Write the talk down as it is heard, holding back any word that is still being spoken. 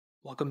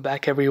Welcome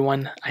back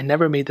everyone. I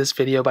never made this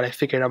video, but I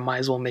figured I might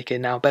as well make it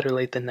now, better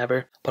late than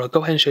never. But I'll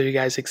go ahead and show you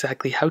guys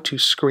exactly how to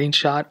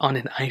screenshot on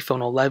an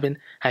iPhone 11,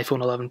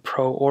 iPhone 11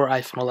 Pro, or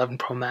iPhone 11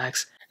 Pro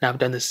Max. Now I've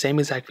done the same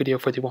exact video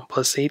for the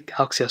OnePlus 8,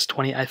 Galaxy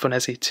S20, iPhone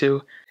SE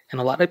 2,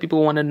 and a lot of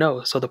people want to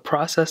know. So the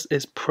process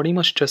is pretty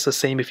much just the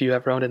same if you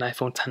ever owned an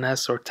iPhone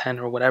XS or 10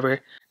 or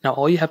whatever. Now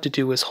all you have to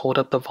do is hold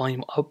up the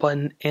volume up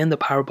button and the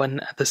power button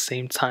at the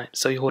same time.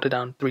 So you hold it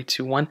down 3,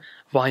 2, 1,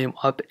 volume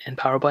up and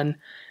power button.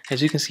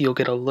 As you can see, you'll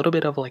get a little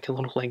bit of like a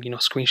little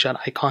screenshot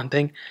icon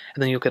thing,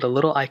 and then you'll get a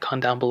little icon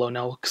down below.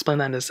 Now I'll explain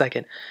that in a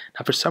second.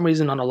 Now for some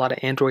reason on a lot of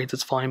Androids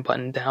it's volume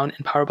button down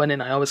and power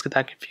button. I always get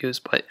that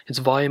confused, but it's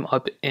volume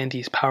up and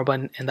the power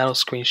button, and that'll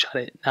screenshot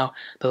it. Now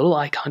the little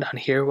icon down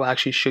here will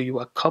actually show you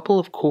a couple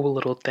of cool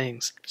little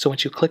things. So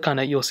once you click on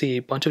it, you'll see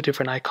a bunch of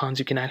different icons.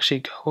 You can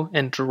actually go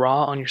and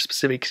draw on your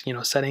specific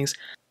settings.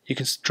 You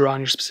can draw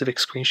on your specific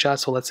screenshot.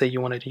 So let's say you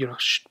want to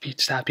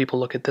have people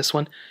look at this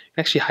one. You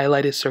can actually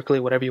highlight it, circle it,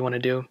 whatever you want to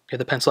do. You have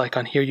the pencil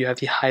icon here. You have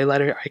the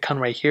highlighter icon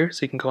right here,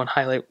 so you can go and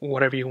highlight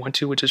whatever you want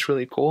to, which is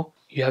really cool.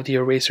 You have the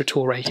eraser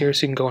tool right here,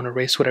 so you can go and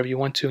erase whatever you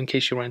want to in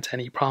case you run into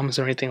any problems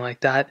or anything like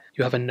that.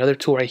 You have another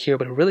tool right here,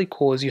 but really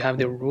cool is you have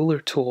the ruler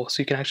tool,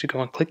 so you can actually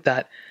go and click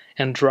that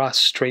and draw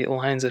straight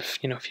lines if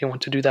you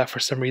want to do that for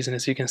some reason.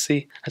 As you can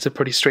see, that's a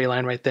pretty straight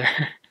line right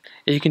there.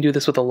 You can do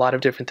this with a lot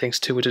of different things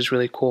too, which is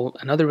really cool.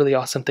 Another really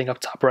awesome thing up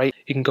top right,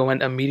 you can go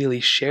and immediately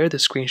share the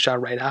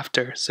screenshot right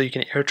after. So you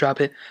can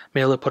airdrop it,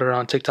 mail it, put it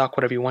on TikTok,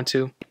 whatever you want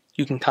to.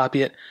 You can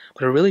copy it.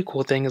 But a really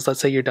cool thing is, let's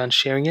say you're done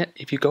sharing it.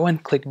 If you go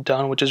and click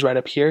done, which is right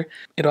up here,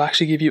 it'll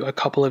actually give you a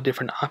couple of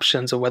different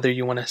options of whether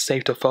you want to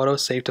save to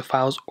photos, save to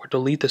files, or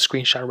delete the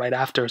screenshot right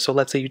after. So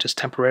let's say you just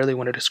temporarily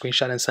wanted to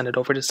screenshot and send it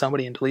over to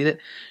somebody and delete it.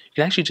 You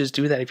can actually just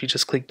do that if you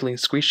just click delete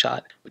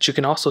screenshot. But you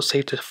can also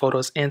save to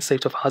photos and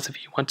save to files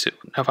if you want to.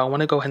 Now if I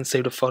want to go ahead and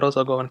save to photos,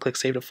 I'll go and click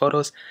save to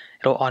photos.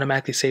 It'll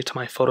automatically save to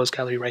my photos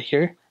gallery right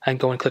here. I can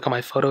go and click on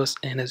my photos,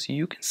 and as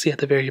you can see at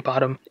the very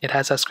bottom, it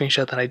has that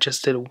screenshot that I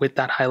just did with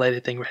that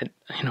highlighted thing right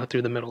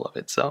through the middle of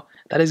it. So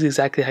that is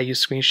exactly how you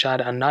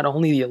screenshot on not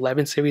only the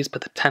 11 series,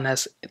 but the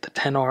 10s, the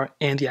 10R,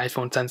 and the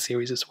iPhone 10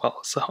 series as well.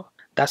 So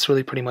that's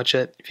really pretty much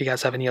it. If you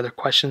guys have any other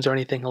questions or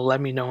anything,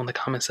 let me know in the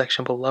comment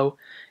section below.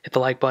 Hit the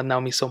like button, that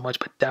would mean so much,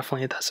 but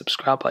definitely hit that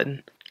subscribe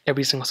button.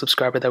 Every single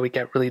subscriber that we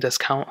get really does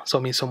count, so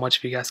it means so much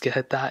if you guys can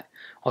hit that.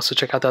 Also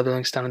check out the other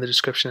links down in the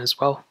description as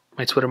well.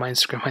 My Twitter, my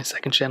Instagram, my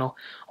second channel,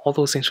 all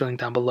those things are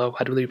linked down below.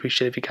 I'd really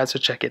appreciate it if you guys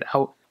would check it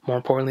out. More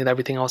importantly than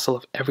everything else, I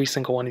love every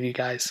single one of you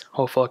guys.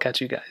 Hopefully I'll catch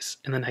you guys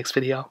in the next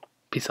video.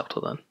 Peace out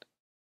till then.